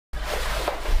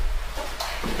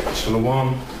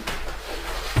Shalom,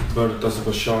 brother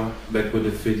Zacarhy back with the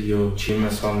video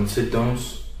GMS on sit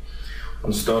downs. I'm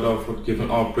going to start off with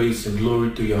giving all praise and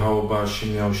glory to Yahweh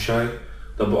Ba'Shem Yahushai.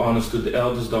 Double honors to the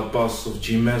elders, the apostles of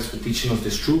GMS for teaching us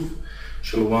this truth.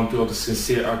 Shalom to all the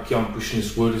sincere Akiam pushing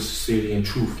this word of sincerity and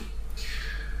truth.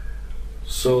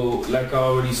 So, like I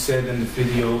already said in the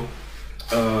video,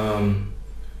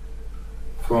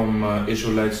 from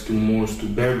Israelites to Moors to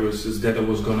Berbers, is that I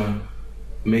was gonna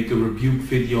make a rebuke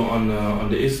video on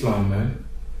the Islam, man.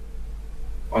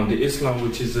 On the Islam,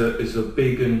 which is a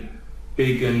pagan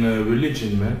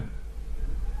religion, man.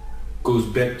 Goes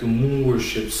back to moon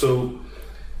worship. So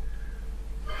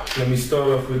let me start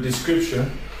off with this scripture.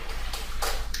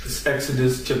 It's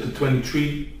Exodus chapter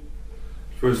 23,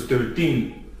 verse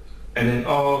 13. And in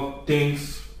all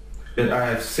things that I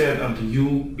have said unto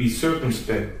you, be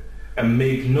circumspect, and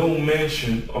make no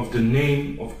mention of the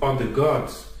name of other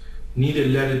gods, neither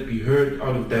let it be heard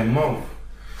out of thy mouth.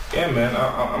 Yeah, man,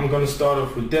 I'm gonna start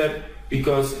off with that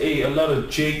because a lot of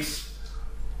jakes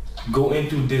go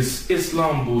into this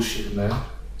Islam bullshit, man,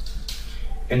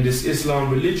 and this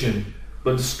Islam religion.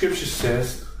 But the scripture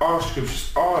says,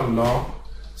 our law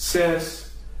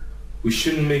says we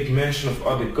shouldn't make mention of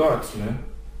other gods, man.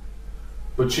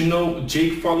 But you know,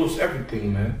 Jake follows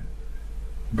everything, man.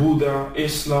 Buddha,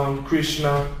 Islam,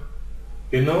 Krishna,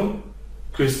 you know,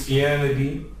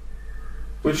 Christianity.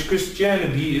 Which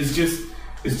Christianity is just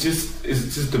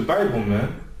the Bible,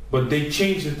 man. But they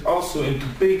changed it also into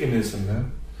paganism,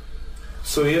 man.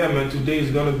 So yeah, man, today is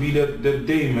gonna be that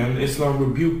day, man. Islam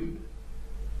rebuke.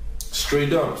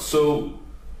 Straight up. So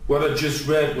what I just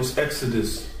read was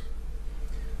Exodus.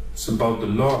 It's about the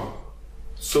law.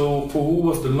 So for who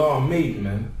was the law made,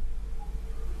 man?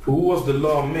 For who was the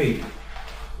law made?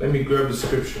 Let me grab the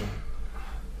scripture.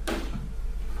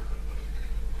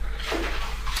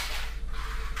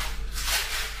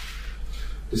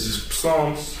 This is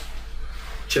Psalms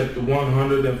chapter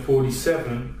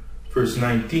 147, verse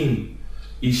 19.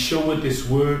 He showeth his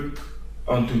word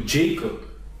unto Jacob,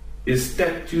 his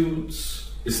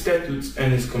statutes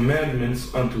and his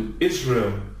commandments unto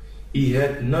Israel. He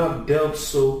had not dealt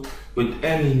so with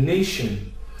any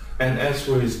nation, and as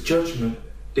for his judgment,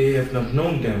 they have not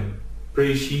known them.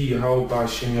 Praise ye Yahweh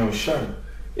Ba'Shem Yahushai.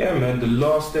 Yeah, man, the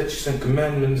law, statutes, and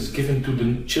commandments is given to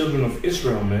the children of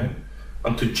Israel, man,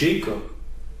 unto Jacob,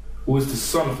 who is the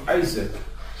son of Isaac,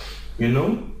 you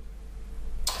know?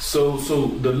 So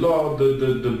the law,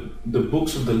 the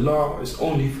books of the law is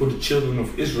only for the children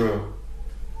of Israel.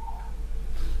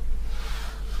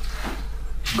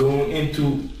 Going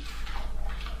into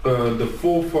the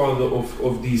forefather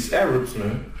of these Arabs,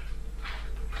 man,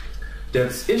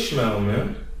 that's Ishmael,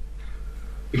 man.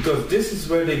 Because this is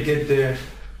where they get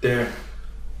their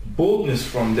boldness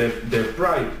from, their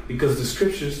pride. Because the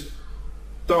scriptures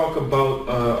talk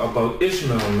about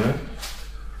Ishmael, man.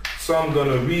 So I'm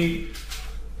gonna read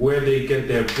where they get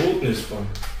their boldness from.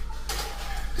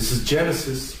 This is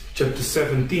Genesis chapter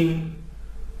 17,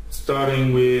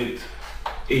 starting with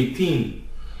 18.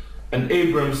 And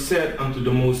Abram said unto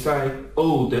the Most High,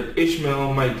 Oh, that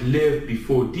Ishmael might live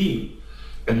before thee.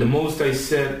 And the Most High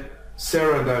said,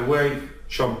 Sarah thy wife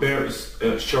shall bear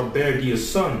thee a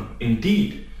son,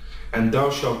 indeed, and thou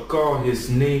shalt call his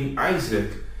name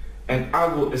Isaac. And I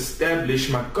will establish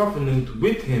my covenant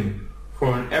with him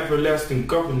for an everlasting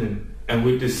covenant, and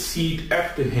with the seed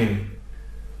after him.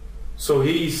 So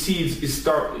here he sees,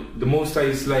 the Most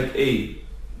High is like, hey,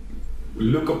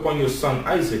 look upon your son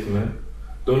Isaac, man.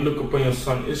 Don't look upon your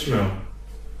son Ishmael.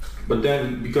 But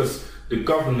then, because the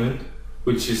covenant,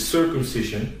 which is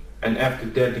circumcision, and after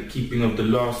that the keeping of the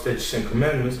law, statutes, and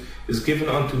commandments, is given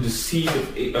unto the seed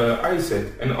of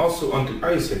Isaac, and also unto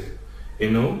Isaac,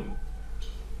 you know,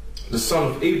 the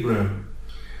son of Abraham.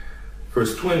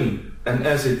 Verse 20, and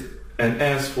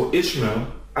as for Ishmael,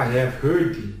 I have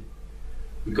heard thee.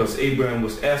 Because Abraham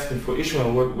was asking for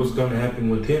Ishmael what was going to happen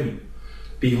with him.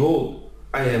 Behold,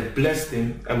 I have blessed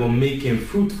him, and will make him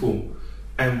fruitful,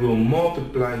 and will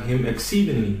multiply him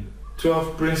exceedingly.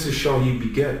 12 princes shall he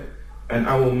beget, and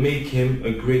I will make him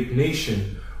a great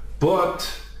nation. But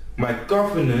my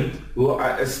covenant will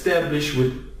I establish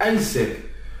with Isaac,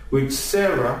 which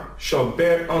Sarah shall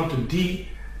bear unto thee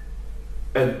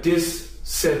at this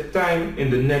set time in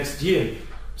the next year.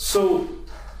 So,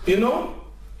 you know,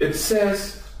 it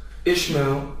says,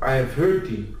 Ishmael, I have heard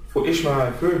thee. For Ishmael I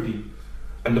have heard thee.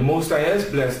 And the Most High has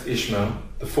blessed Ishmael,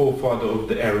 the forefather of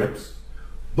the Arabs.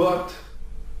 But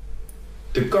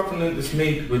the covenant is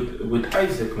made with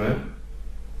Isaac, man.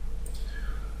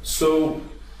 So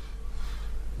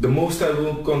the Most High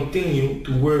will continue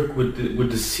to work with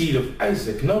the seed of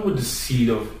Isaac, not with the seed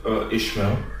of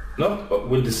Ishmael, not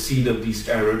with the seed of these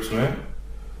Arabs, man.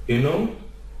 You know?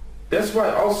 That's why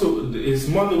also his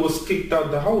mother was kicked out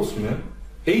of the house, man.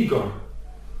 Hagar.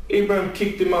 Abraham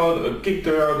kicked her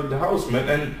out of the house,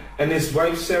 man. And his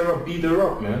wife Sarah beat her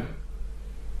up, man.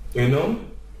 You know?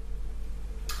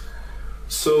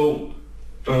 So,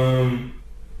 and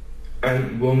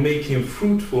will make him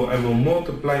fruitful and will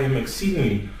multiply him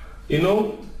exceedingly. You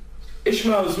know,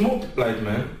 Ishmael is multiplied,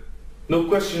 man. No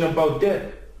question about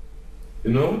that.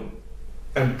 You know?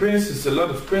 And princes, a lot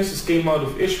of princes came out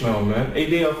of Ishmael, man. Hey,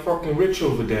 they are fucking rich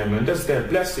over there, man. That's their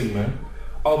blessing, man.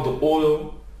 All the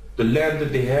oil, the land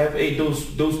that they have. Hey,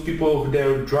 those people over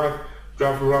there drive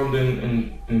around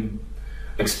in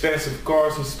expensive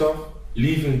cars and stuff,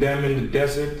 leaving them in the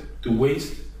desert to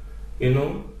waste. You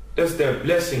know? That's their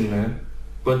blessing, man.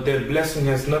 But their blessing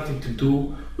has nothing to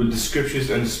do with the scriptures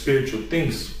and the spiritual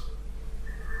things.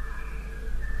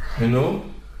 You know?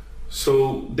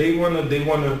 So they wanna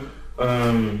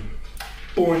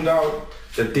point out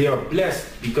that they are blessed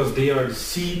because they are the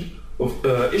seed of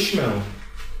Ishmael.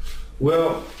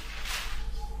 Well,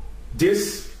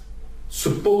 this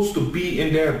supposed to be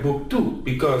in their book too,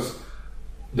 because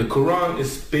the Quran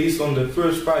is based on the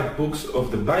first 5 books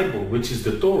of the Bible, which is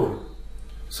the Torah.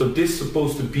 So this is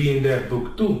supposed to be in their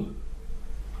book too.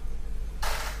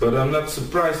 But I'm not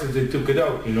surprised that they took it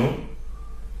out, you know.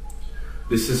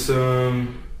 This is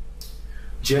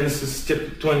Genesis chapter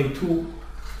 22,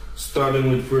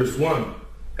 starting with verse 1.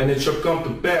 And it shall come to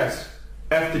pass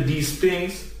after these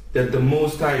things that the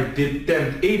Most High did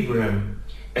tempt Abraham,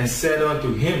 and said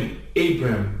unto him,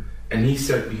 Abraham, and he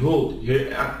said, Behold,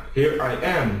 here I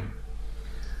am.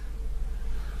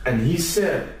 And he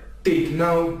said, Take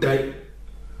now thy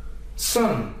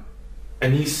son.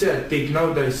 And he said, Take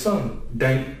now thy son,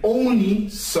 thine only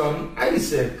son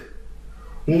Isaac,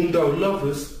 whom thou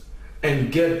lovest,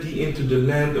 and get thee into the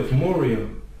land of Moriah,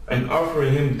 and offer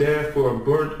him there for a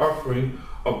burnt offering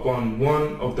upon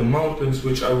one of the mountains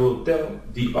which I will tell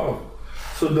thee of.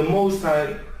 So the Most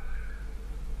High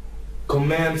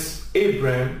commands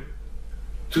Abraham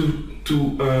to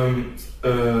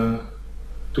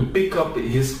pick up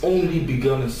his only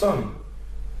begotten son.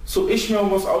 So Ishmael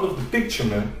was out of the picture,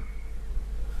 man.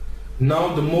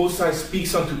 Now the Most High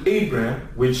speaks unto Abraham,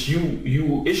 which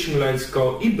you Ishmaelites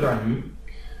call Ibrahim,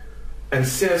 and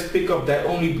says, pick up thy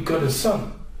only begotten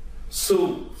son.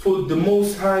 So for the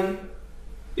Most High,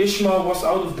 Ishmael was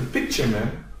out of the picture,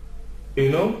 man.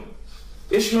 You know?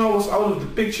 Ishmael was out of the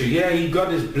picture. Yeah, he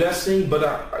got his blessing,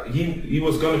 but he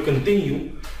was going to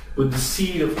continue with the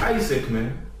seed of Isaac,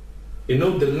 man. You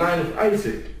know, the line of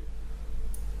Isaac.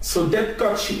 So that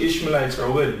got you Ishmaelites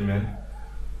already, man.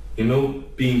 You know,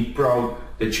 being proud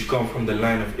that you come from the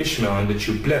line of Ishmael and that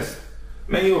you're blessed.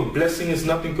 Man, your blessing is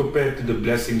nothing compared to the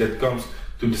blessing that comes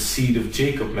to the seed of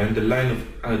Jacob, man, the line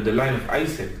of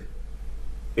Isaac.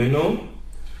 You know?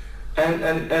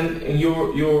 And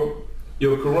your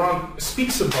Quran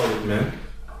speaks about it, man.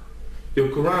 Your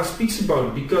Quran speaks about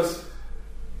it, because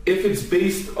if it's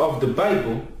based off the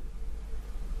Bible,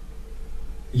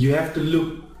 you have to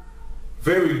look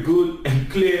very good and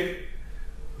clear.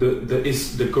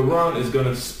 The Quran is going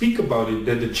to speak about it,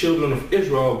 that the children of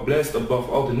Israel are blessed above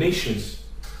all the nations.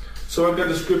 So I got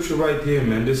the scripture right here,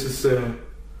 man. This is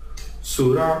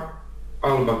Surah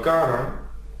Al-Baqarah,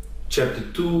 chapter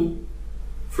 2,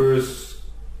 verse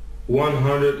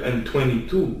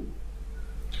 122.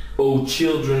 O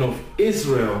children of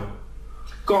Israel,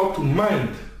 call to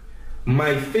mind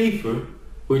my favor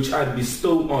which I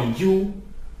bestow on you,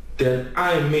 that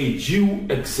I made you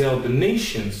excel the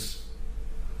nations.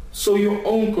 So your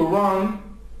own Quran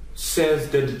says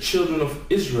that the children of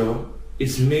Israel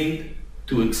is made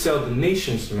to excel the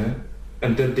nations, man,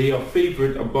 and that they are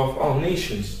favored above all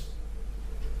nations.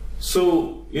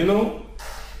 So, you know,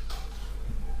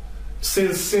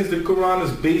 since the Quran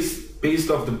is based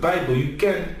off the Bible, you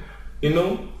can't, you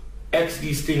know, X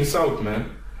these things out,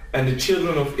 man. And the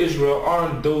children of Israel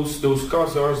aren't those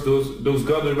Khazars, those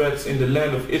Gadaretes in the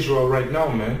land of Israel right now,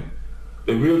 man.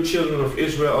 The real children of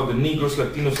Israel are the negroes,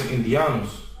 latinos, and indianos,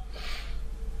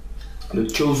 the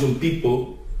chosen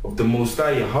people of the Most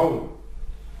High Yahweh.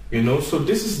 You know, so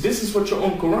this is what your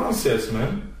own Quran says,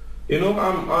 man. You know,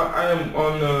 I am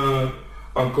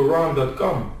on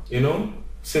Quran.com. You know,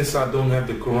 since I don't have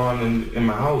the Quran in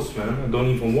my house, man, I don't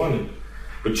even want it.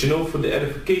 But you know, for the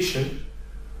edification,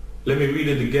 let me read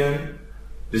it again.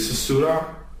 This is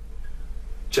Surah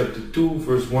chapter 2,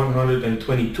 verse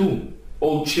 122.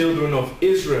 O children of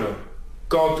Israel,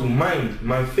 call to mind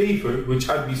my favor which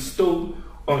I bestowed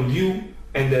on you,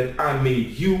 and that I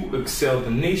made you excel the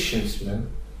nations,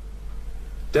 man.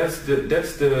 That's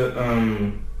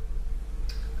the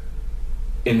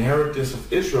inheritance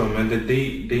of Israel, man, that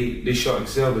they shall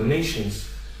excel the nations.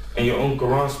 And your own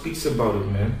Quran speaks about it,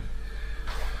 man.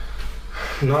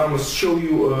 Now I must show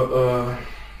you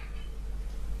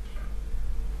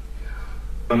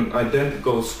an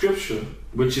identical scripture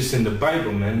which is in the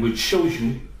Bible, man, which shows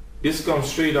you, this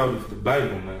comes straight out of the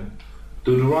Bible, man.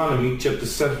 Deuteronomy chapter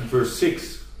 7 verse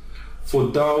 6. For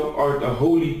thou art a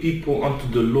holy people unto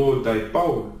the Lord thy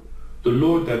power. The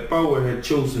Lord thy power had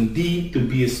chosen thee to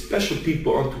be a special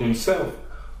people unto himself,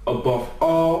 above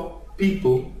all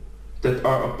people that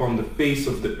are upon the face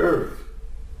of the earth.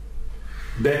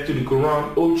 Back to the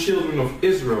Quran. O children of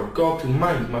Israel, call to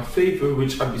mind my favor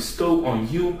which I bestow on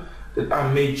you, that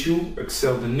I made you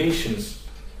excel the nations.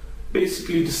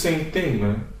 Basically the same thing,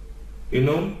 man. You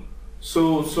know?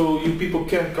 So you people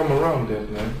can't come around that,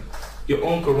 man. Your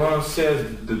own Quran says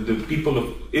the people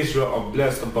of Israel are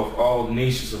blessed above all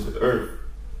nations of the earth.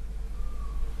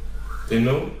 You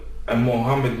know? And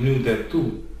Muhammad knew that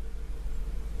too.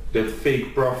 That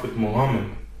fake prophet Muhammad,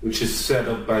 which is set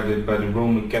up by the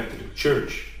Roman Catholic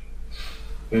Church.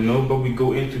 You know, but we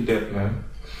go into that, man.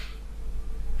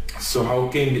 So how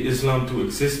came the Islam to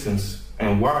existence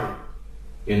and why?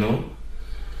 You know?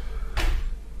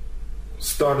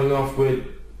 Starting off with,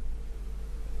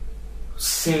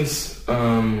 since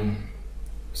 70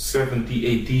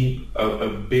 AD, a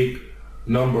big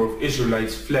number of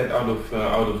Israelites fled out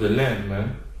of the land,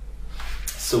 man.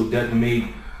 So that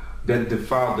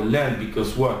defiled the land,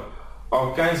 because what?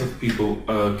 All kinds of people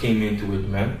came into it,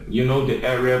 man. You know, the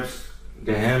Arabs,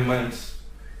 the Hamites,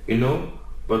 you know,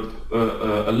 but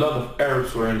a lot of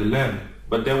Arabs were in the land.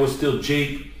 But there was still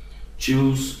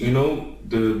Jews, you know,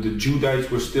 the Judites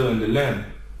were still in the land.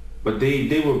 But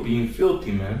they were being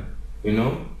filthy, man, you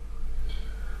know.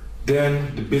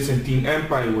 Then the Byzantine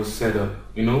Empire was set up,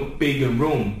 you know, pagan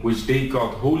Rome, which they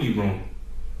called Holy Rome.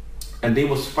 And they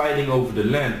was fighting over the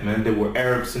land, man. There were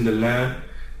Arabs in the land.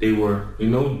 They were, you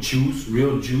know, Jews,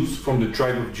 real Jews from the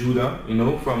tribe of Judah, you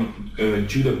know, from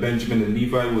Judah, Benjamin, and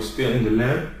Levi was still in the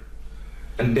land.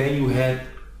 And then you had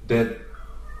that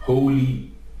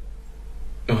Holy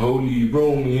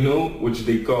Rome, you know, which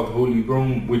they called Holy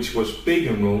Rome, which was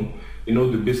pagan Rome, you know,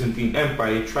 the Byzantine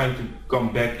Empire trying to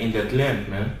come back in that land,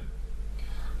 man.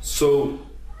 So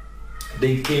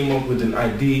they came up with an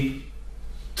idea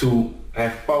to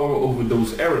have power over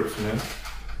those Arabs, man.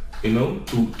 You know,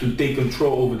 to take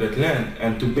control over that land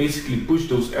and to basically push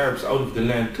those Arabs out of the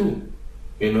land too,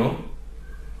 you know.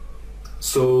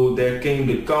 So there came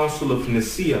the Council of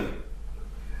Nicaea,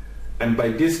 and by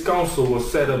this council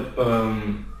was set up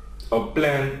a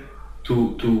plan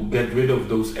to get rid of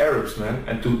those Arabs, man,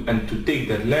 and to take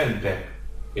that land back,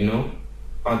 you know,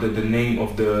 under the name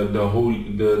of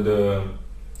the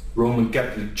Roman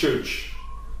Catholic Church,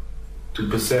 to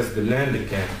possess the land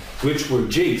again, which were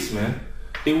Jakes, man.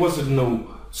 They wasn't no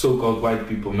so-called white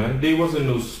people, man. They wasn't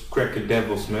no cracker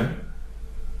devils, man.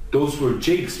 Those were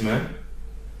Jakes, man.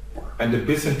 And the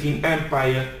Byzantine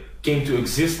Empire came to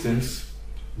existence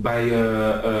by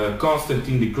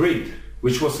Constantine the Great,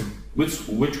 which was a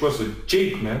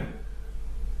Jake, man.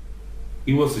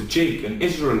 He was a Jake, an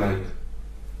Israelite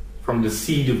from the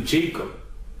seed of Jacob.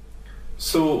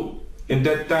 So in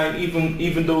that time,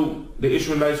 even though the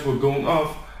Israelites were going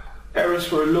off,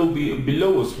 Arabs were a little bit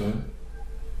below us, man.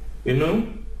 You know?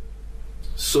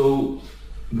 So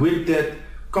with that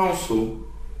council,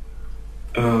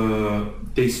 they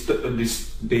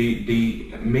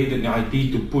made an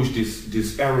idea to push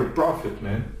this Arab prophet,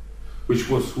 man, which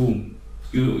was who?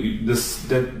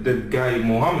 That guy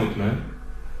Muhammad, man.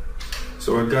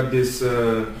 So I got this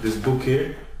book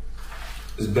here.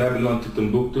 It's Babylon to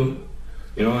Timbuktu,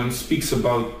 you know, and it speaks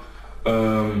about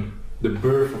the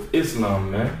birth of Islam,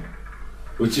 man,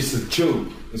 which is a joke.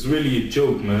 It's really a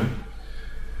joke, man.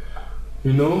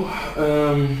 You know.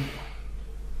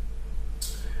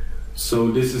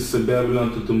 So this is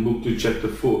Babylon to Timbuktu, chapter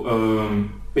 4,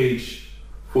 page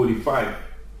 45.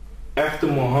 After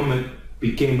Muhammad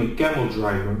became a camel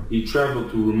driver, he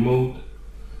traveled to remote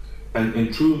and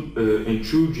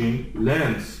intruding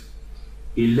lands.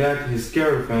 He led his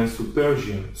caravans to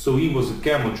Persia. So he was a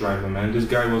camel driver, man. This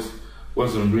guy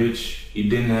wasn't rich. He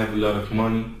didn't have a lot of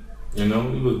money. You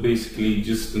know, he was basically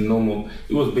just a normal.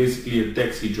 He was basically a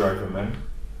taxi driver, man.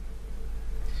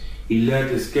 He led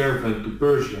his caravan to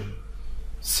Persia,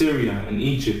 Syria, and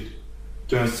Egypt,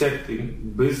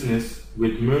 transacting business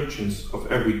with merchants of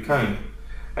every kind.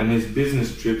 And his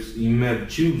business trips, he met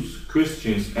Jews,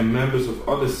 Christians, and members of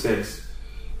other sects.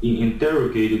 He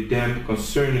interrogated them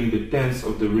concerning the tenets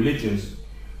of the religions.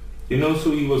 You know,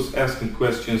 so he was asking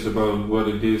questions about what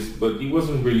it is, but he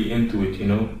wasn't really into it, you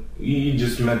know. He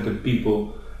just met the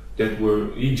people that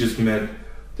were, he just met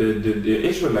the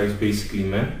Israelites basically,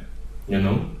 man, you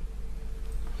know.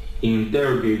 He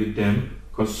interrogated them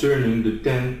concerning the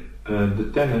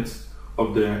tenets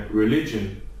of their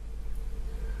religion.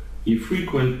 He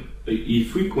frequented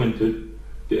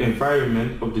the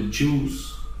environment of the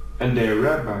Jews and their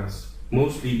rabbis,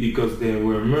 mostly because they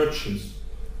were merchants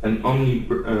and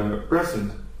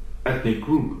omnipresent ethnic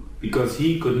group, because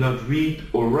he could not read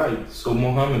or write. So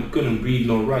Muhammad couldn't read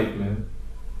nor write, man.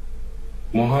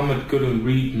 Muhammad couldn't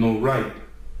read nor write.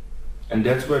 And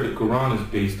that's where the Quran is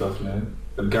based off, man.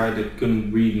 A guy that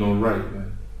couldn't read nor write,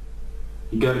 man.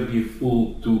 You gotta be a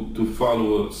fool to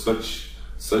follow such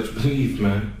belief,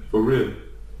 man, for real.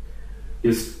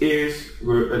 His ears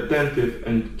were attentive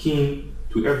and keen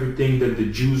to everything that the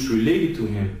Jews related to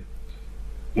him.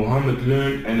 Muhammad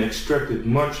learned and extracted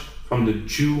much from the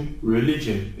Jew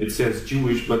religion. It says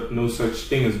Jewish, but no such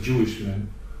thing as Jewish, man.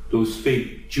 Those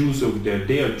fake Jews over there,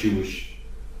 they are Jewish.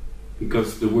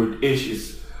 Because the word ish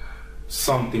is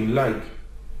something like,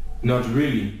 not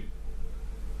really.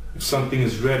 If something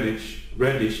is reddish,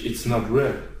 it's not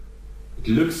red. It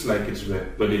looks like it's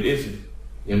red, but it isn't,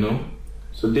 you know?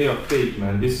 So they are fake,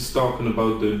 man. This is talking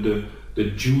about the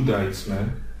Judites,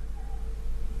 man.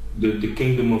 The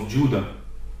kingdom of Judah.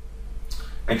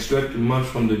 Extracted much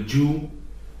from the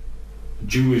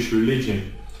Jewish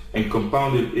religion and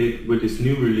compounded it with his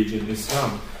new religion,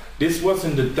 Islam. This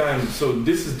wasn't the time, so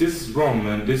this is wrong,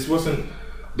 man. This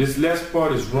last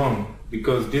part is wrong,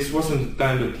 because this wasn't the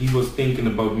time that he was thinking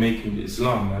about making the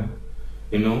Islam, man.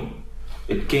 You know?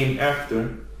 It came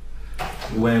after,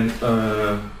 when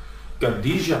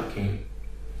Khadija came.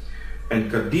 And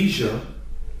Khadija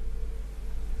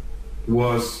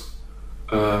was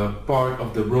part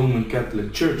of the Roman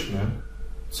Catholic Church, man.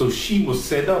 So she was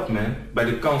set up, man, by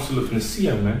the Council of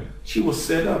Nicaea, man. She was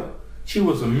set up. She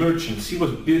was a merchant. She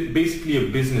was basically a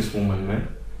businesswoman, man.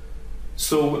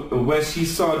 So when she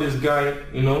saw this guy,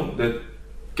 you know, that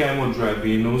camel driver,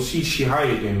 you know, she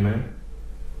hired him, man.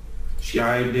 She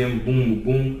hired him, boom, boom,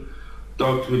 boom,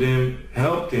 talked with him,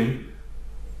 helped him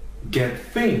get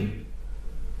fame.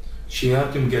 She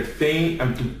helped him get fame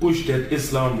and to push that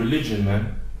Islam religion,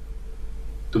 man.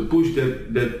 To push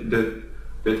that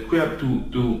crap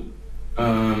to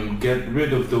get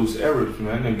rid of those Arabs,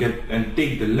 man, and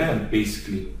take the land,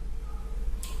 basically.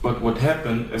 But what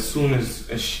happened, as soon as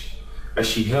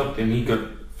she helped him, he got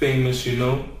famous, you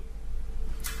know,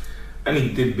 and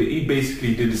he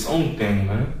basically did his own thing,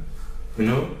 man, you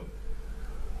know.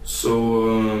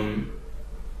 So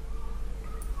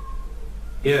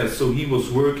yeah, so he was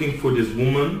working for this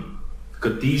woman,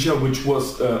 Khadija, which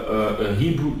was a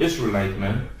Hebrew Israelite,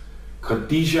 man.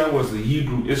 Khadija was a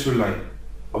Hebrew Israelite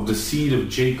of the seed of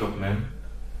Jacob, man.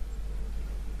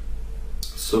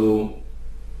 So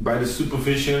by the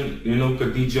supervision, you know,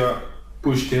 Khadija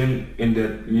pushed him in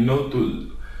that, you know,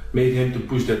 made him to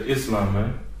push that Islam,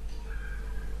 man.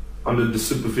 Under the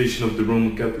supervision of the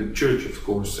Roman Catholic Church, of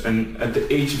course. And at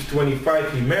the age of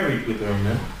 25, he married with her,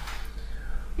 man.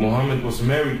 Muhammad was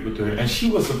married with her, and she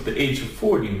was of the age of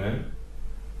 40, man.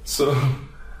 So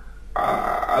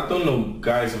I don't know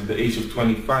guys of the age of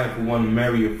 25 who want to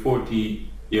marry a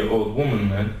 40-year-old woman,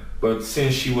 man. But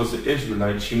since she was an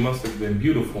Israelite, she must have been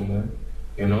beautiful, man.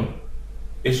 You know,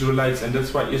 Israelites, and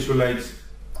that's why Israelite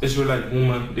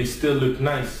women, they still look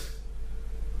nice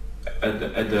at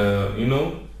the you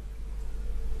know,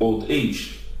 old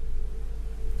age.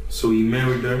 So he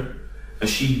married her, and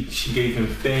she gave him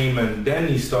fame, and then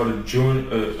he started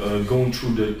going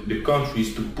through the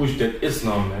countries to push that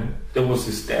Islam, man. That was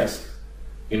his task,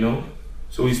 you know.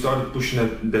 So he started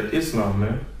pushing that Islam,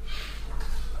 man.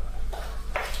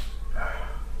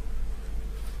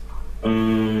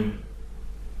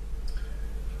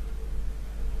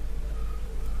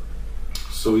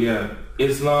 So yeah,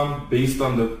 Islam based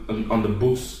on the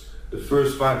books, the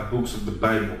first 5 books of the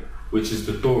Bible, which is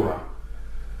the Torah.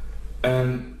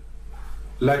 And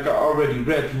like I already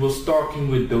read, he was talking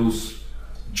with those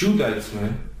Judites,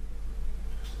 man.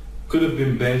 Could have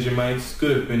been Benjamites,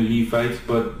 could have been Levites,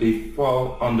 but they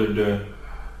fall under the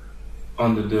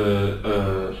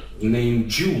name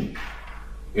Jew,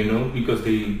 you know, because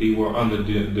they were under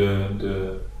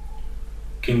the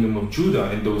kingdom of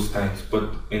Judah in those times.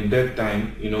 But in that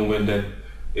time, you know, when that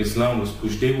Islam was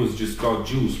pushed, they was just called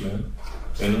Jews, man,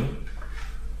 you know.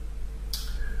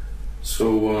 So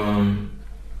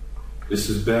this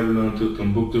is Babylon to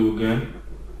Timbuktu again.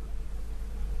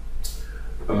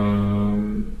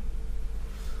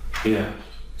 Yeah,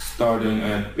 starting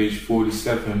at page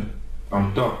 47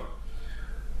 on top.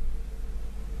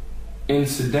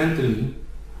 Incidentally,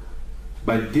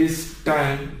 by this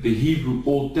time the Hebrew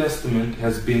Old Testament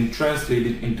has been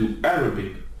translated into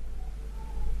Arabic.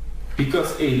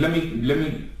 Because, hey, let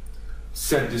me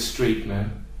set this straight,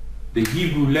 man. The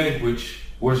Hebrew language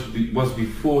was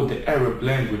before the Arab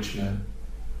language, man.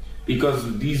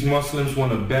 Because these Muslims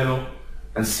want to battle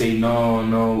and say, no,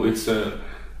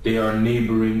 they are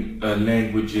neighboring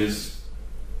languages.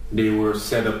 They were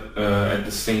set up at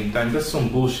the same time. That's some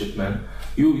bullshit, man.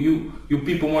 You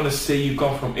people want to say you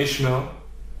come from Ishmael,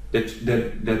 that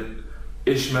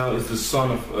Ishmael is the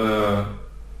son of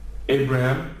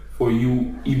Abraham. For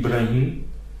you, Ibrahim.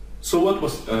 So what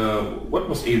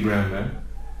was Abraham, man?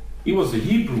 He was a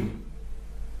Hebrew.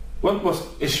 What was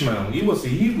Ishmael? He was a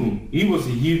Hebrew. He was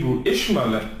a Hebrew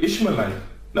Ishmaelite,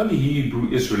 not a Hebrew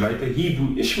Israelite, a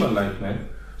Hebrew Ishmaelite, man.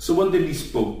 So what did he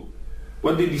spoke?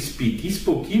 What did he speak? He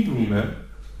spoke Hebrew, man.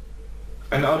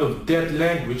 And out of that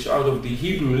language, out of the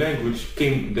Hebrew language,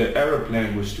 came the Arab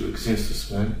language to existence,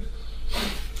 man.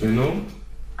 You know?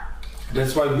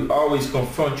 That's why we always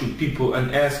confront you people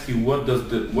and ask you what does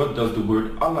the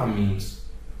word Allah means?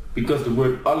 Because the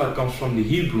word Allah comes from the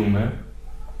Hebrew, man.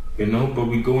 You know, but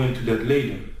we go into that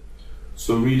later.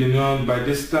 So reading on, by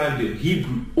this time the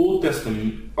Hebrew Old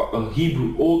Testament,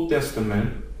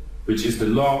 which is the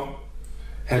law,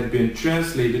 had been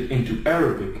translated into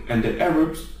Arabic, and the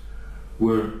Arabs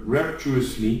were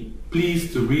rapturously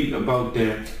pleased to read about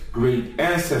their great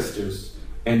ancestors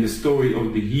and the story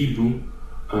of the Hebrew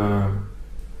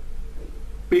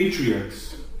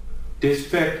patriarchs. This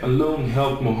fact alone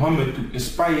helped Muhammad to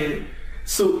inspire.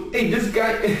 So, hey, this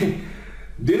guy,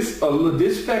 this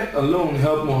fact alone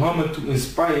helped Muhammad to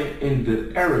inspire in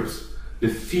the Arabs the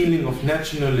feeling of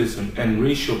nationalism and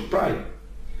racial pride.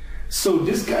 So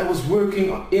this guy was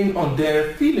working in on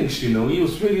their feelings, you know. He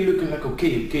was really looking like,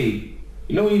 okay.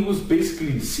 You know, he was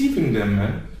basically deceiving them,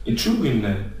 man, intriguing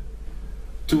them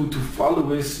to follow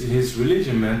his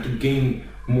religion, man, to gain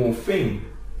more fame,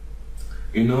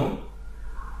 you know.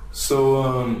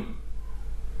 So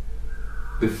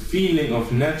the feeling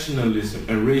of nationalism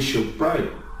and racial pride,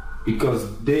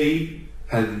 because they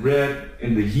had read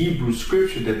in the Hebrew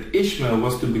scripture that Ishmael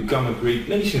was to become a great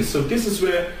nation. So this is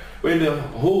where the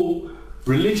whole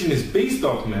religion is based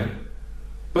off, man.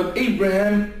 But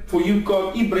Abraham, for you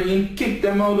called Ibrahim, kicked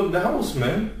them out of the house,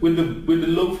 man, with the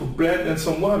loaf of bread and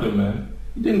some water, man.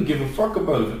 He didn't give a fuck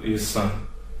about his son.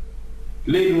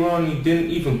 Later on, he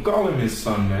didn't even call him his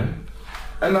son, man.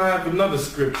 And I have another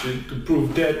scripture to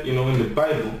prove that, you know, in the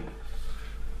Bible.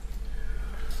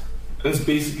 It's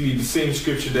basically the same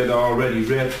scripture that I already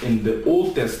read in the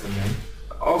Old Testament.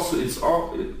 Also, it's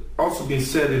also been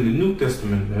said in the New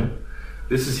Testament, man.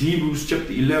 This is Hebrews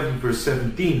chapter 11, verse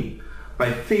 17.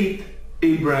 By faith,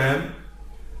 Abraham,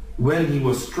 when he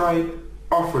was tried,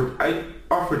 offered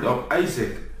up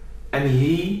Isaac, and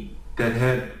he that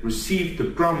had received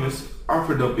the promise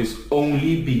offered up his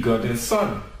only begotten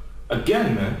son.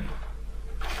 Again, man,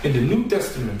 in the New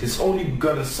Testament, his only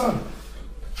begotten son.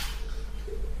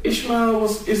 Ishmael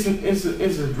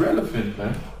isn't relevant,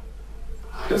 man.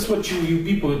 That's what you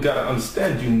people gotta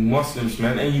understand, you Muslims,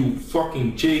 man, and you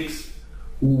fucking jakes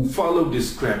who follow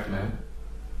this crap, man.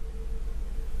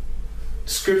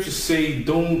 The scriptures say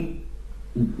don't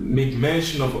make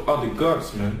mention of other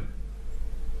gods, man.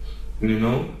 You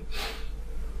know?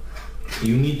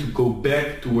 You need to go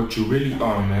back to what you really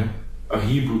are, man. A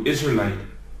Hebrew Israelite.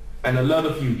 And a lot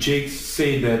of you jakes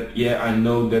say that, yeah, I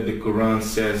know that the Quran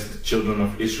says the children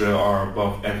of Israel are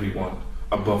above everyone,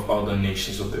 above all the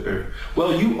nations of the earth.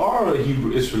 Well, you are a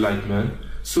Hebrew Israelite, man.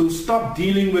 So stop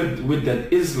dealing with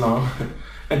that Islam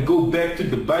and go back to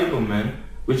the Bible, man,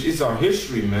 which is our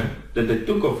history, man, that they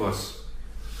took of us.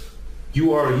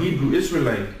 You are a Hebrew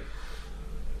Israelite.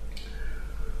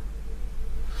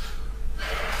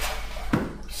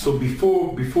 So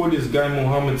before this guy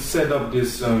Muhammad set up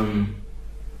this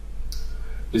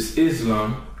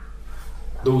Islam,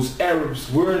 those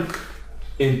Arabs weren't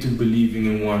into believing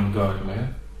in one God,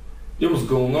 man. It was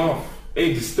going off.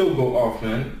 Hey, they still go off,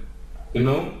 man. You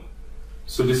know?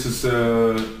 So this is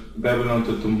Babylon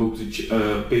to Timbuktu,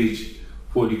 page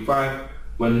 45.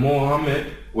 When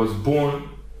Muhammad was born,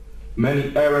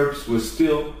 many Arabs were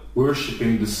still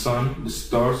worshipping the sun, the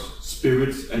stars,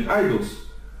 spirits, and idols.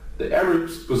 The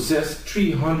Arabs possessed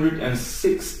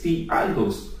 360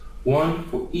 idols, one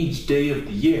for each day of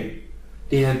the year.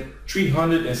 They had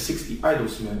 360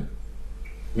 idols, man.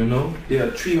 You know, they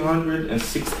had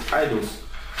 360 idols.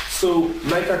 So,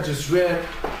 like I just read,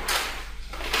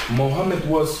 Muhammad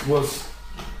was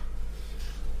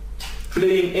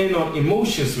playing in on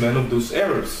emotions, man, of those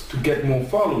Arabs to get more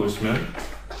followers, man.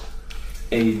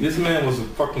 Hey, this man was a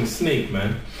fucking snake,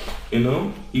 man. You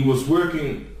know, he was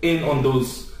working in on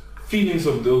those feelings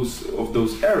of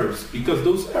those Arabs, because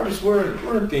those Arabs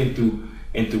weren't into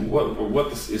into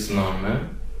what is Islam,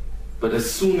 man. But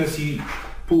as soon as he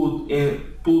pulled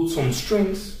some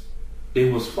strings, they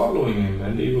was following him,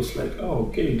 man. They was like, oh,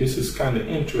 okay, this is kind of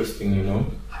interesting, you know.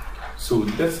 So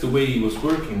that's the way he was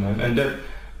working, man. And that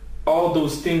all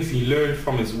those things he learned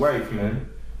from his wife, man,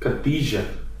 Khadija,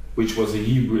 which was a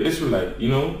Hebrew Israelite, you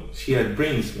know. She had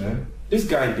brains, man. This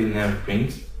guy didn't have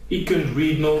brains. He couldn't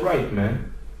read nor write,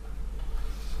 man.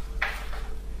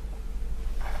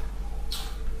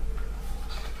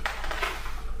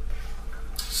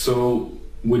 So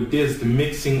with this, the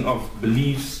mixing of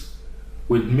beliefs,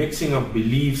 and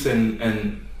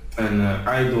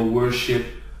idol worship,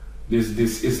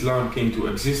 this Islam came to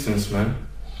existence, man.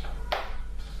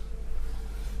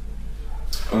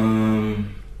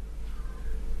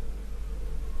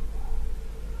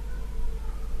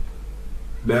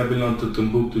 Babylon to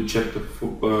Timbuktu, chapter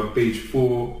 4, page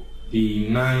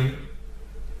 49,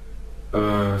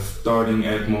 starting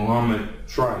at Muhammad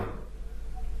tried.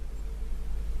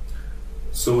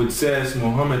 So it says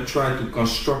Muhammad tried to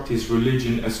construct his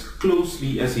religion as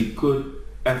closely as he could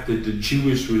after the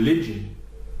Jewish religion.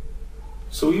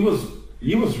 So he was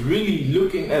really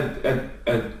looking at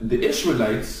the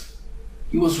Israelites.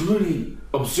 He was really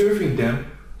observing them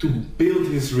to build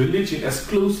his religion as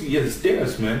closely as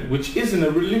theirs, man, which isn't a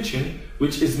religion,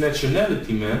 which is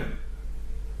nationality, man.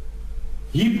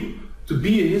 To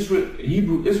be a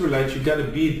Hebrew Israelite, you gotta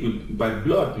be it by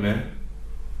blood, man.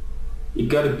 You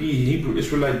gotta be a Hebrew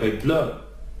Israelite by blood.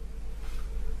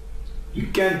 You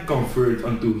can't convert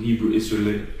unto Hebrew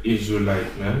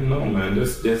Israelite, man. No, man,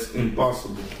 that's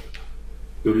impossible.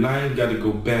 Your line gotta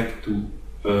go back to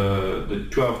the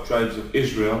 12 tribes of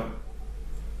Israel,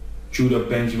 Judah,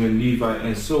 Benjamin, Levi,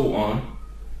 and so on,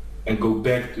 and go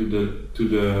back to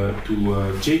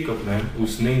Jacob, man,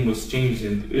 whose name was changed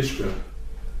into Israel.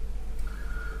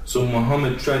 So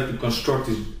Muhammad tried to construct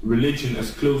his religion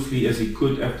as closely as he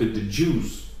could after the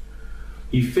Jews.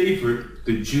 He favored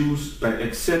the Jews by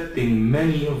accepting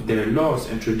many of their laws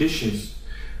and traditions.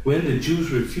 When the Jews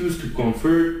refused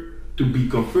to be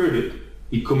converted,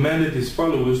 he commanded his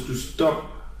followers to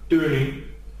stop turning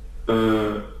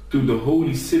to the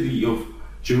holy city of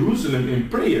Jerusalem in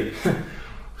prayer.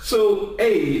 So,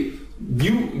 hey,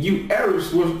 you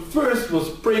Arabs was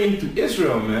praying to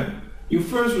Israel, man. You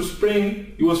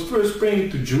was first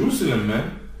praying to Jerusalem,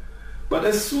 man. But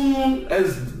as soon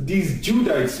as these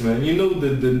Judites, man, you know,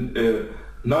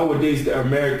 nowadays the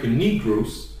American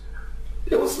negroes,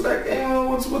 it was like, hey,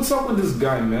 what's up with this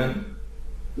guy, man?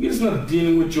 He's not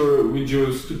dealing with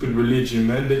your stupid religion,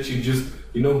 man, that you just,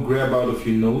 you know, grab out of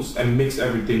your nose and mix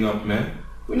everything up, man.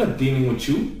 We're not dealing with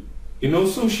you, you know.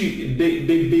 So they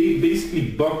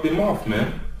basically bucked him off,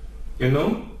 man. You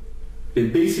know, they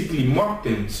basically mocked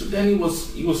him. So then he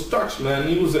was touched, man.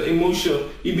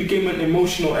 He became an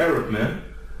emotional Arab, man.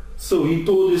 So he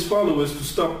told his followers to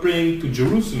stop praying to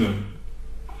Jerusalem,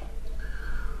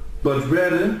 but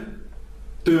rather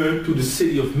turn to the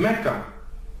city of Mecca.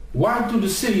 Why to the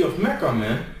city of Mecca,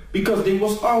 man? Because they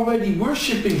was already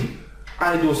worshipping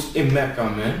idols in Mecca,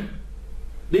 man.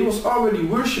 They was already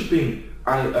worshipping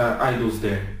idols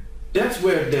there. That's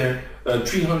where their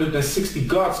 360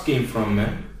 gods came from,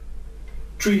 man.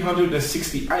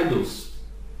 360 idols.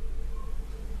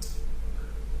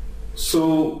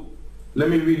 So let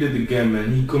me read it again,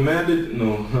 man.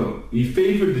 He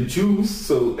favored the Jews.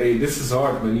 So hey, this is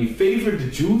hard, man. He favored the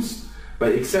Jews by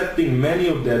accepting many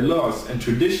of their laws and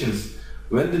traditions.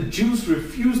 When the Jews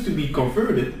refused to be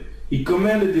converted, he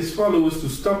commanded his followers to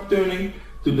stop turning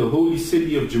to the holy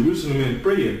city of Jerusalem in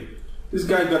prayer. This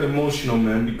guy got emotional,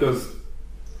 man, because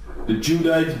the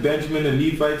Judites, Benjamin, and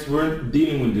Levites weren't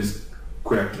dealing with this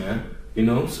crap, man. You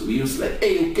know, so he was like,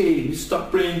 hey, okay, we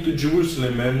stop praying to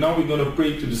Jerusalem, man. Now we're gonna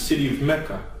pray to the city of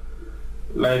Mecca.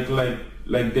 Like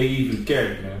they even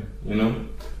cared, man. You know,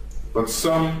 but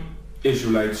some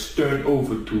Israelites turned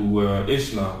over to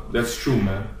Islam. That's true,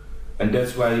 man, and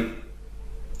that's why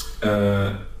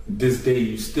this day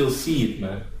you still see it,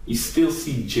 man. You still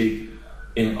see Jake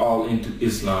into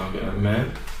Islam,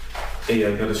 man. Hey,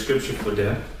 I got a scripture for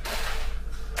that.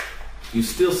 You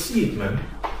still see it, man.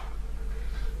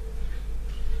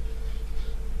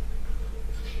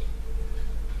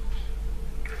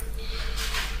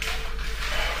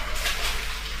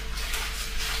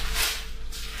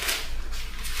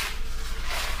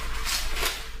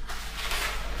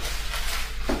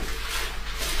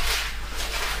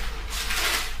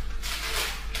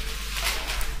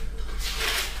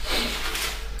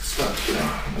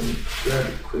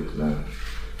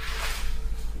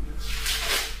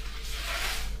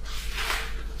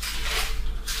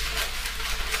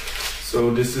 So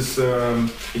this is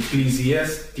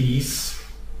Ecclesiastes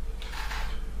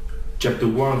chapter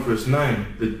 1, verse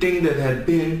 9. The thing that had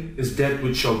been is that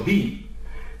which shall be,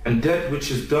 and that which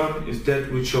is done is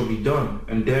that which shall be done,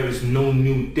 and there is no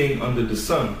new thing under the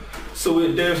sun. So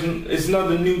it's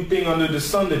not a new thing under the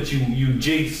sun that you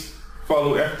Jays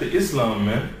follow after Islam,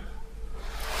 man.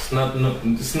 It's not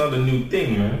a new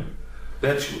thing, man.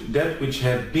 That which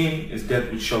had been is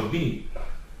that which shall be.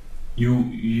 You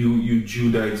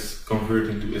Judites convert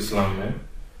into Islam, man.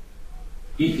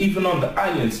 Even on the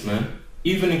islands, man.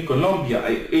 Even in Colombia,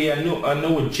 I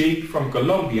know a Jake from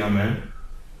Colombia, man.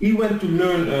 He went to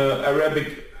learn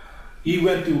Arabic. He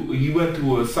went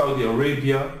to Saudi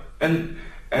Arabia, and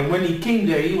when he came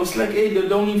there, he was like, hey, they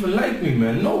don't even like me,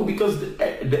 man. No, because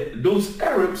those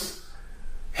Arabs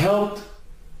helped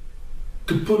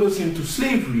to put us into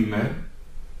slavery, man.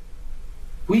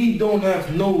 We don't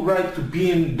have no right to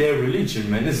be in their religion,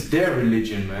 man. It's their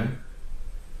religion, man.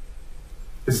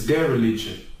 It's their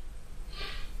religion.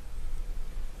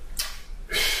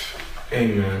 Hey,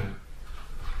 man.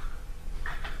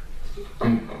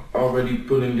 I'm already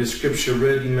putting the scripture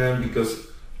ready, man, because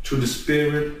through the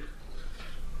Spirit,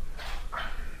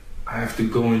 I have to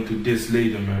go into this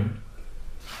later, man.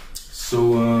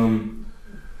 So,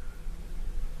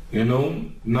 you know,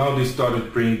 now they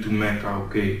started praying to Mecca,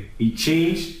 okay. He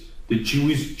changed the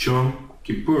Jewish Yom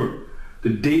Kippur, the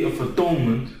Day of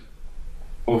Atonement,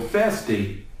 or fast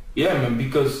day. Yeah, man,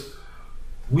 because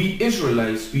we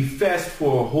Israelites, we fast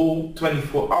for a whole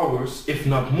 24 hours, if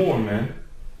not more, man.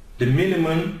 The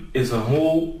minimum is a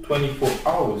whole 24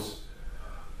 hours.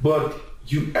 But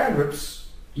you Arabs,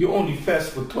 you only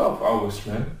fast for 12 hours,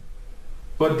 man.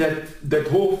 But that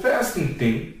whole fasting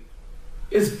thing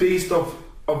is based off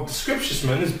of the scriptures,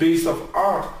 man. It's based off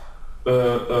our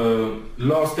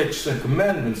laws, statutes, and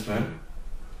commandments, man.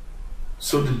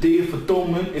 So the Day of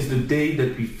Atonement is the day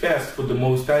that we fast for the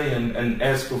Most High and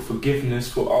ask for forgiveness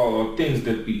for all our things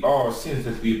that our sins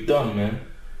that we've done, man.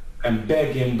 And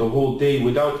beg Him the whole day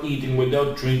without eating,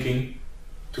 without drinking,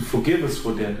 to forgive us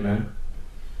for that, man.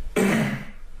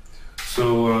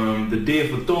 So the Day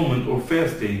of Atonement or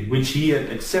fast day, which He had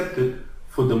accepted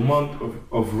for the month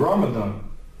of Ramadan.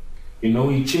 You know,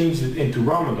 He changed it into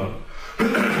Ramadan.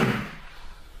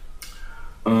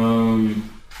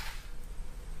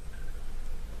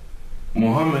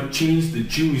 Muhammad changed the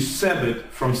Jewish Sabbath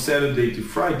from Saturday to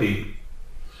Friday.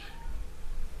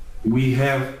 We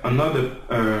have another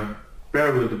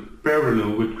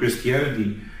parallel with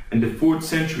Christianity. In the 4th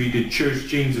century, the church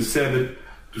changed the Sabbath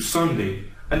to Sunday.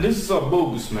 And this is all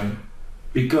bogus, man.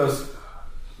 Because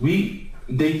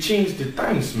they changed the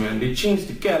times, man. They changed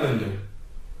the calendar.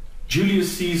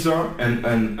 Julius Caesar and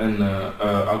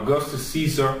Augustus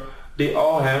Caesar, they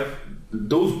all have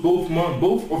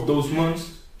both of those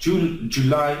months,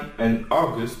 July and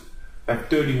August, have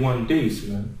 31 days,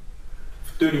 man.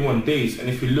 31 days, and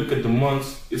if you look at the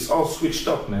months, it's all switched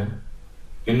up, man.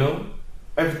 You know,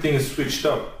 everything is switched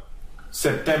up.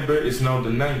 September is now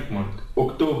the 9th month.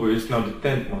 October is now the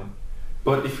 10th month.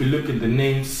 But if you look at the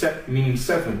name Sep, meaning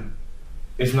 7,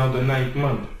 it's now the 9th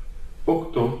month.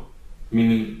 Octo,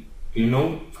 meaning, you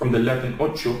know, from the Latin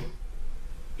ocho,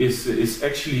 is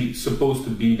actually supposed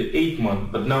to be the 8th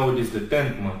month, but now it is the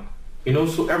 10th month. You know,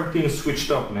 so everything is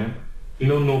switched up, man. You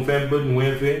know, November,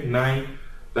 9,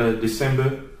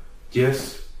 December,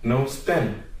 yes, no, it's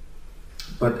 10.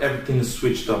 But everything is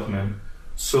switched up, man.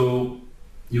 So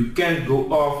you can't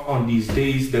go off on these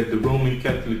days that the Roman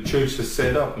Catholic Church has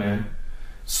set up, man.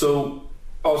 So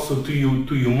also to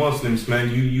you Muslims, man,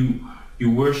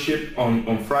 you worship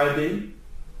on Friday,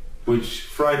 which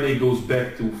Friday goes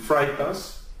back to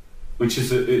Freitas, which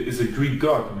is a Greek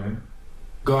god, man,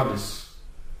 goddess.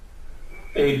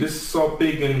 Hey, this is all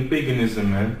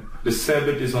paganism, man. The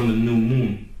Sabbath is on the new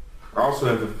moon. I also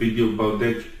have a video about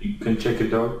that. You can check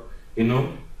it out, you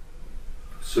know.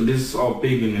 So this is all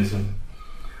paganism.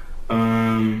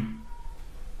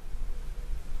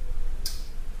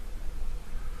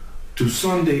 To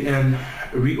Sunday and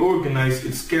reorganize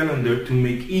its calendar to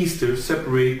make Easter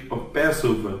separate of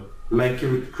Passover. Like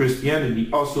Christianity,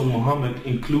 also Muhammad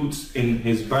includes in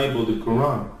his Bible the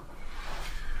Quran.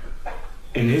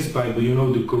 In his Bible, you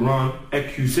know, the Quran,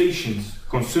 accusations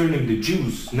concerning the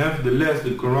Jews. Nevertheless,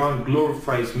 the Quran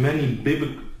glorifies many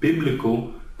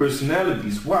biblical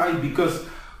personalities. Why? Because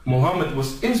Muhammad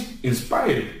was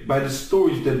inspired by the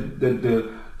stories that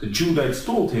the Judites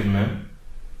told him, man.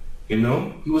 You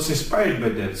know, he was inspired by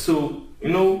that. So, you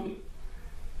know,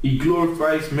 he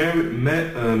glorifies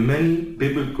many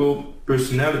biblical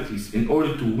personalities in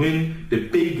order to win the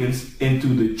pagans into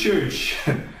the church.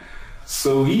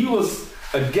 So he was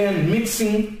again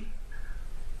mixing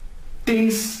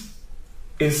things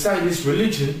inside this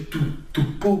religion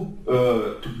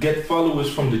to get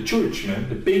followers from the church, man,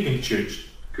 the pagan church,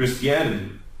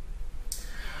 Christianity,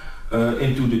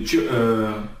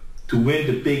 to win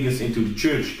the pagans into the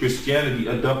church. Christianity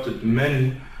adopted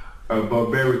many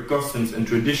barbaric customs and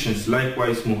traditions.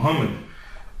 Likewise, Muhammad,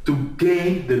 to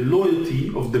gain the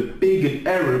loyalty of the pagan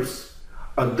Arabs,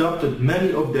 adopted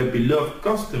many of their beloved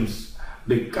customs.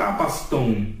 The Kaaba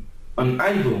stone, an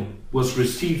idol, was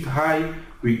received high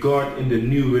regard in the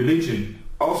new religion.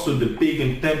 Also, the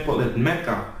pagan temple at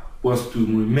Mecca was to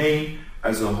remain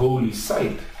as a holy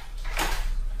site.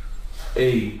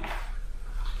 Hey,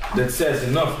 that says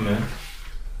enough, man.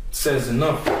 It says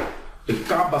enough. The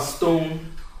Kaaba stone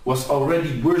was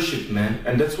already worshipped, man,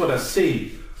 and that's what I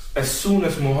say. As soon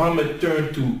as Muhammad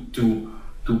turned to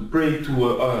pray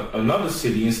to another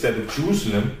city instead of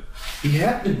Jerusalem, he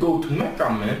had to go to Mecca,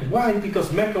 man. Why?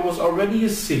 Because Mecca was already a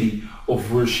city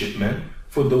of worship, man,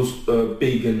 for those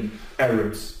pagan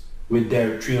Arabs with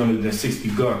their 360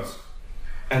 gods.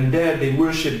 And there they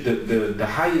worshipped the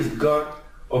highest god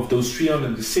of those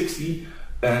 360,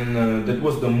 and that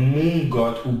was the moon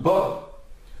god Hubal.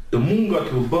 The moon god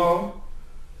Hubal,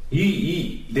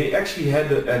 they actually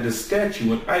had a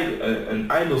statue, an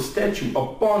idol statue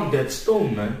upon that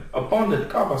stone, man, upon that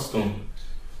Kaaba stone.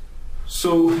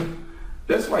 So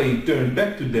that's why he turned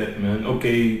back to that, man.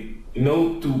 Okay, you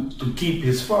know, to keep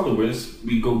his followers,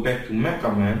 we go back to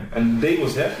Mecca, man, and they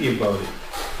was happy about it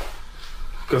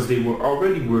because they were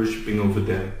already worshipping over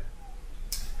there.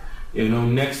 You know,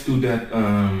 next to that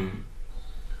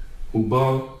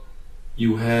Hubal,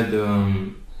 you had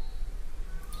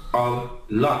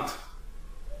Al-Lat,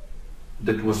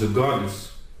 that was a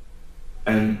goddess,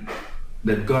 and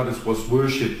that goddess was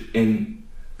worshipped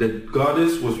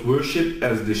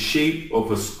as the shape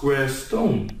of a square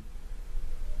stone.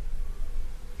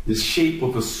 The shape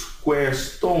of a square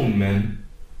stone, man.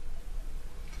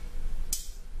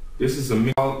 This is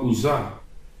a Al-Uzza,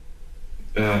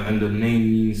 and the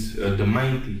name means the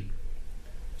mighty.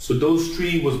 So those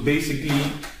three was basically,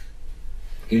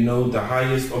 you know, the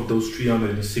highest of those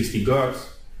 360 gods.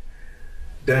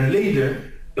 Then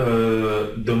later,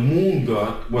 the moon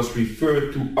god was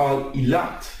referred to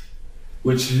Al-Ilat,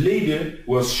 which later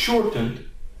was shortened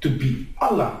to be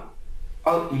Allah.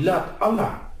 Al-Ilat,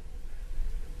 Allah.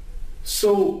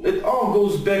 So it all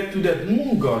goes back to that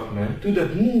moon god, man, to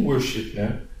that moon worship,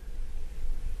 man.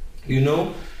 You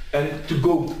know, and to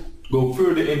go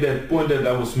further in that point that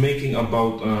I was making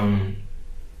about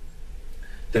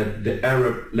that the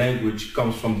Arab language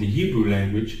comes from the Hebrew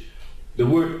language. The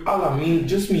word Allah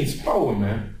just means power,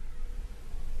 man.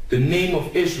 The name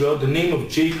of Israel, the name of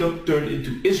Jacob turned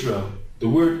into Israel. The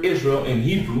word Israel in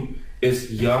Hebrew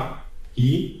is Yah,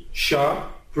 He, Shah,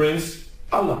 Prince,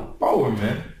 Allah, power,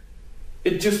 man.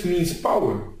 It just means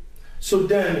power. So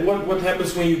then what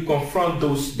happens when you confront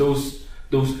those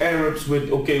Arabs with,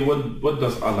 okay, what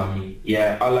does Allah mean?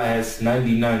 Yeah, Allah has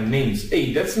 99 names.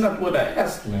 Hey, that's not what I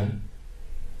asked, man.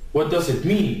 What does it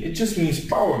mean? It just means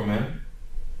power, man.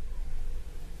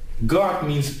 God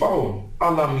means power.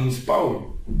 Allah means power.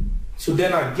 So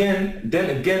then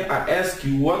again, I ask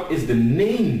you, what is the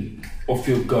name of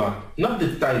your God? Not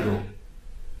the title.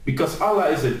 Because Allah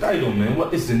is a title, man.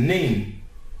 What is the name?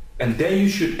 And then you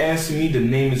should answer me, the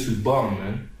name is Hubal,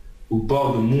 man.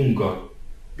 Hubal, the moon god.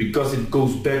 Because it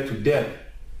goes back to that.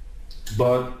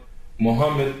 But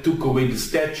Muhammad took away the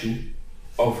statue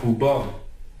of Hubal.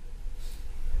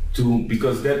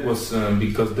 Because that was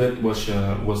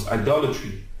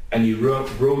idolatry. And he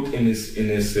wrote in his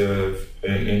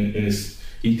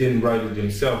he didn't write it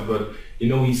himself, but you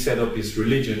know, he set up his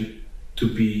religion to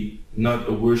be not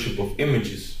a worship of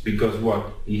images, because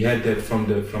what? He had that from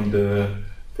the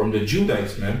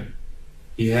Judites, man.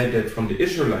 He had that from the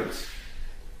Israelites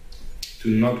to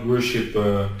not worship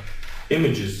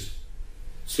images.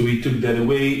 So he took that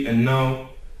away, and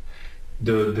now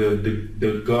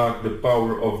the God, the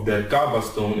power of that Kaaba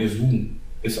stone is who?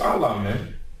 It's Allah,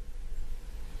 man.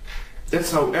 That's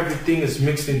how everything is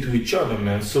mixed into each other,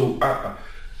 man. So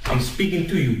I'm speaking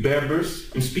to you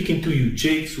Berbers, I'm speaking to you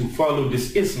Jakes who follow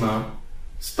this Islam.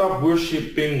 Stop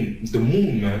worshipping the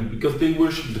moon, man, because they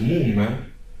worship the moon, man.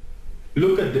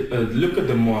 Look at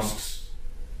the mosques.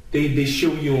 They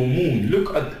show you a moon.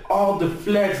 Look at all the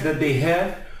flags that they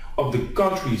have of the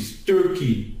countries.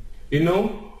 Turkey, you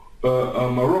know,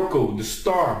 Morocco, the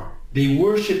star. They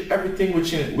worship everything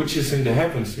which is in the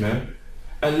heavens, man.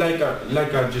 And like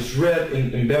I just read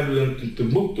in Babylon to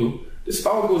Timbuktu, this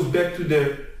all goes back to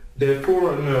their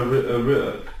foreign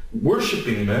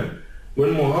worshipping, man.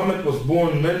 When Muhammad was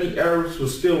born, many Arabs were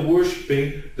still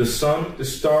worshipping the sun, the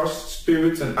stars,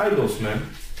 spirits, and idols, man.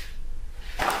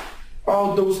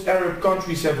 All those Arab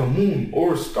countries have a moon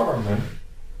or a star, man.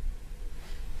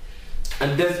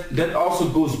 And that also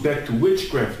goes back to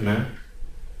witchcraft, man.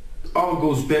 It all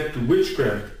goes back to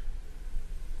witchcraft.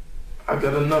 I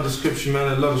got another scripture,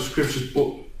 man. A lot of scriptures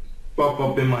pop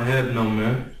up in my head now,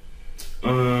 man.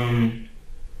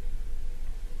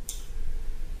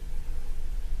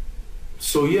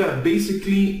 So yeah,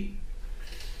 basically,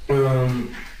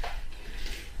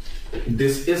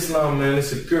 this Islam, man,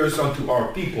 is a curse unto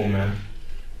our people, man.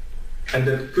 And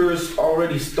that curse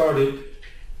already started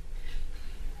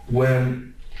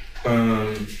when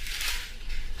the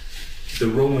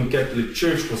Roman Catholic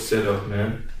Church was set up,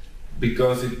 man.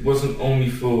 Because it wasn't only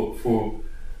to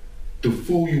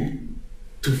fool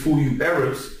you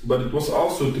Arabs, but it was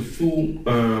also to fool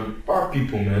our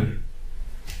people, man.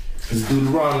 It's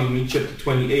Deuteronomy chapter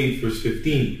 28, verse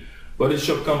 15. But it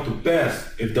shall come to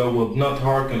pass, if thou wilt not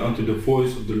hearken unto the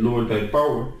voice of the Lord thy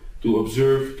power, to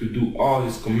observe, to do all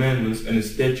his commandments and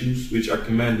his statutes which I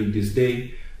command thee this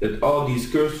day, that all these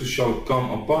curses shall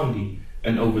come upon thee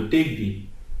and overtake thee.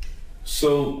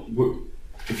 So,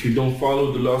 if you don't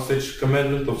follow the law, statute,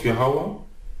 commandment of Yahweh,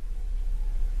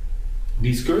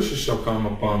 these curses shall come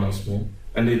upon us, man.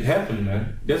 And it happened,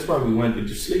 man. That's why we went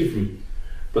into slavery.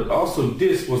 But also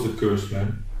this was a curse,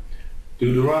 man.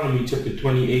 Deuteronomy chapter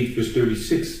 28, verse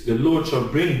 36. The Lord shall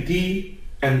bring thee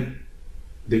and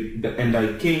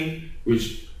thy king,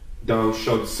 which thou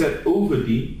shalt set over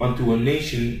thee, unto a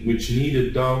nation which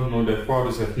neither thou nor thy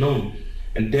fathers have known.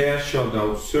 And there shalt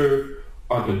thou serve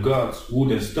other gods,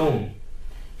 wood and stone.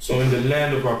 So in the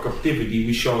land of our captivity,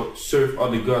 we shall serve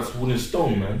other gods, wood and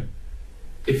stone, man.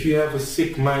 If you have a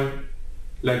sick mind,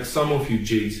 like some of you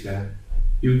Jakes have,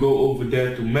 you go over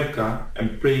there to Mecca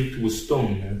and pray to a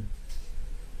stone, man.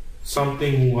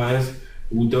 Something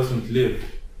who doesn't live.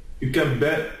 You can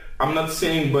bet, I'm not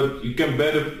saying, but you can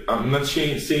better, I'm not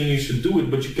saying you should do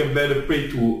it, but you can better pray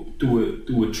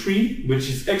to a tree, which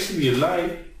is actually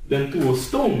alive, than to a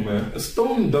stone, man. A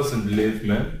stone doesn't live,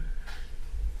 man.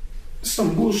 It's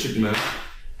some bullshit, man.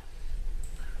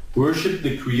 Worship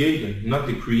the Creator, not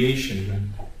the creation,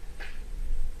 man.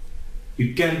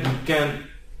 You can't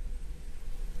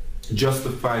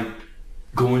justify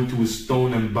going to a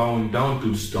stone and bowing down to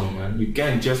the stone, man. You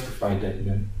can't justify that,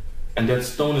 man. And that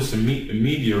stone is a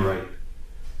meteorite.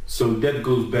 So that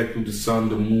goes back to the sun,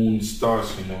 the moon,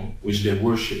 stars, you know, which they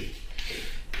worship.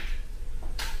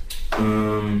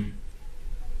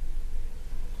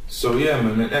 So yeah,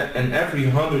 man, and every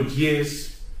 100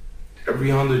 years,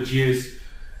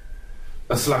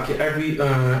 it's like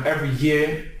every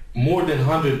year, more than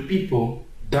 100 people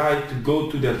died to go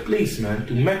to that place, man,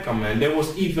 to Mecca, man. There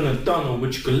was even a tunnel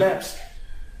which collapsed.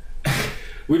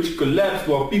 Which collapsed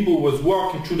while people was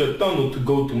walking through the tunnel to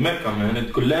go to Mecca, man.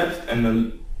 It collapsed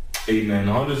and, hey, man,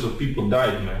 hundreds of people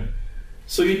died, man.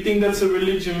 So you think that's a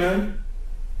religion, man?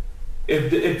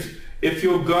 If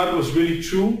your God was really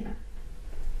true,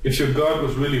 if your God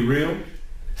was really real,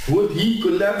 would he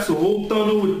collapse a whole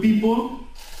tunnel with people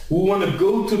who want to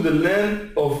go to the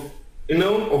land of, you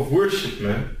know, of worship,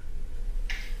 man?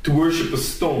 To worship a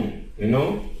stone, you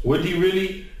know? Would he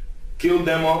really kill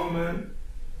them all, man?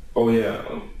 Oh yeah,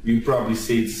 you probably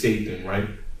say it's Satan, right?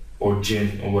 Or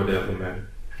jinn, or whatever, man.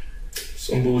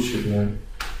 Some bullshit, man.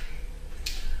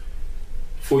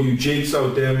 For you Jakes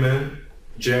out there, man,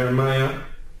 Jeremiah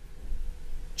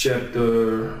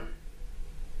chapter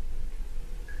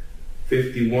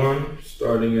 51,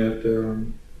 starting at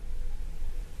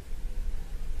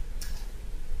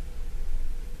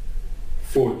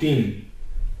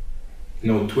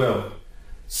 12.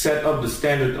 Set up the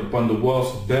standard upon the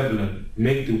walls of Babylon.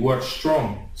 Make the watch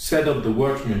strong. Set up the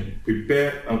watchmen.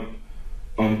 Prepare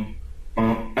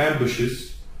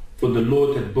ambushes. For the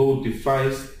Lord had both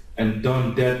devised and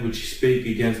done that which he spake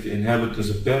against the inhabitants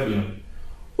of Babylon.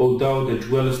 O thou that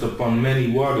dwellest upon many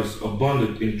waters,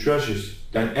 abundant in treasures,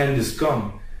 thine end is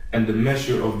come, and the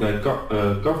measure of thy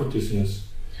covetousness.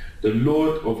 The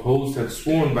Lord of hosts hath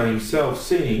sworn by himself,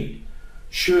 saying,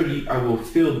 surely I will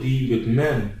fill thee with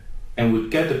men and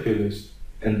with caterpillars,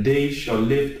 and they shall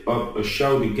lift up a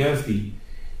shout against thee.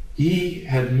 He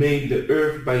had made the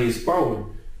earth by his power.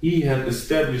 He had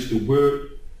established the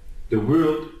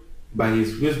world by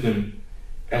his wisdom,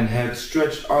 and had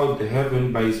stretched out the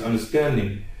heaven by his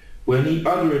understanding. When he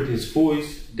uttereth his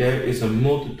voice, there is a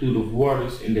multitude of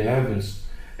waters in the heavens,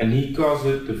 and he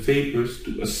causeth the vapors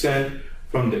to ascend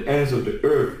from the ends of the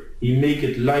earth. He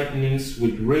maketh lightnings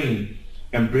with rain,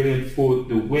 and bringeth forth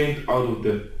the wind out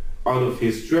of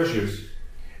his treasures.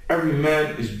 Every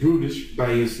man is brutish by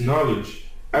his knowledge.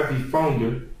 Every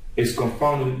founder is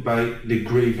confounded by the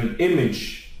graven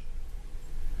image.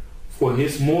 For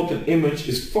his molten image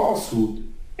is falsehood,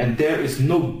 and there is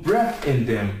no breath in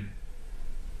them.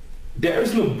 There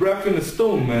is no breath in the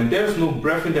stone, man. There is no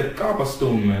breath in that Kaaba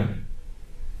stone, man,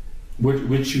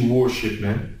 which you worship,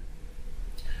 man.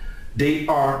 They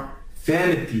are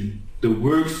vanity, the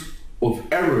works of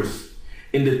errors.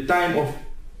 In the time of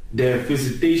their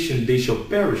visitation, they shall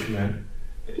perish, man.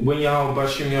 When Yahweh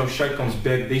Bashem Yahushai comes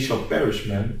back, they shall perish,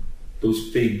 man.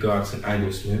 Those fake gods and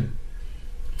idols, man.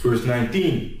 Verse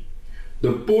 19.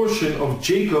 The portion of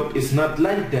Jacob is not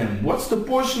like them. What's the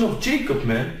portion of Jacob,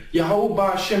 man? Yahweh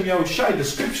Bashem Yahushai, the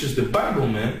scriptures, the Bible,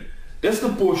 man. That's the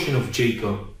portion of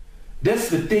Jacob. That's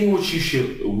the thing which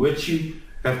you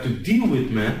have to deal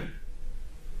with, man.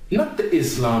 Not the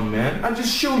Islam, man. I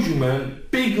just showed you, man.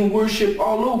 Pagan worship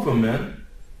all over, man.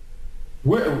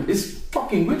 It's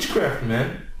fucking witchcraft,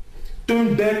 man.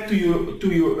 Turn back to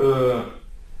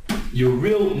your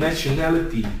real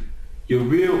nationality, your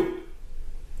real,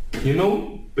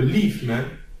 belief,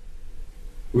 man,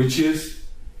 which is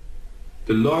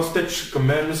the law, statutes,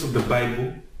 commandments of the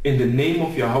Bible, in the name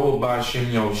of Yahweh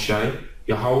Ba'ashem Yahushai,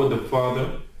 Yahweh the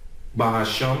Father,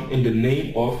 Ba'asham, in the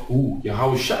name of who?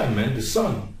 Yahushai, man, the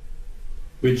Son,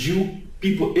 which you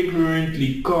people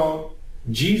ignorantly call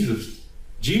Jesus,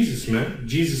 man,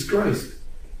 Jesus Christ.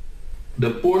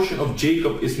 The portion of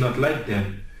Jacob is not like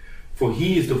them, for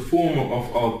he is the former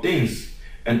of all things,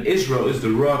 and Israel is the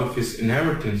rod of his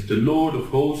inheritance. The Lord of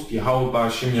hosts, Yahweh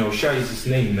Ba'ashem Yahushai is his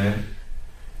name, man.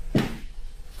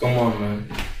 Come on, man.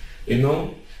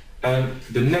 And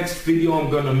the next video I'm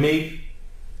gonna make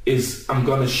is I'm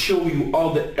gonna show you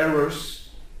all the errors,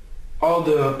 all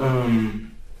the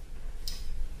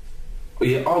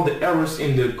errors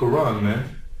in the Quran,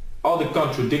 man. All the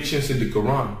contradictions in the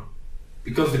Quran.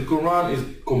 Because the Quran is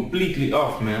completely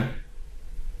off, man.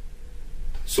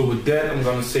 So with that, I'm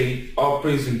going to say all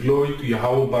praise and glory to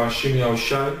Yahweh Ba'ashem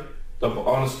Yahushai. Double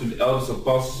honors to the elders,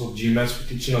 apostles of GMS for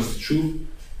teaching us the truth.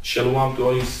 Shalom to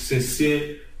all you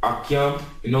sincere Akyam,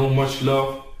 much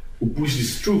love, who push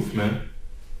this truth, man.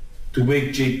 To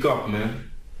wake Jacob, man.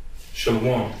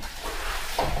 Shalom.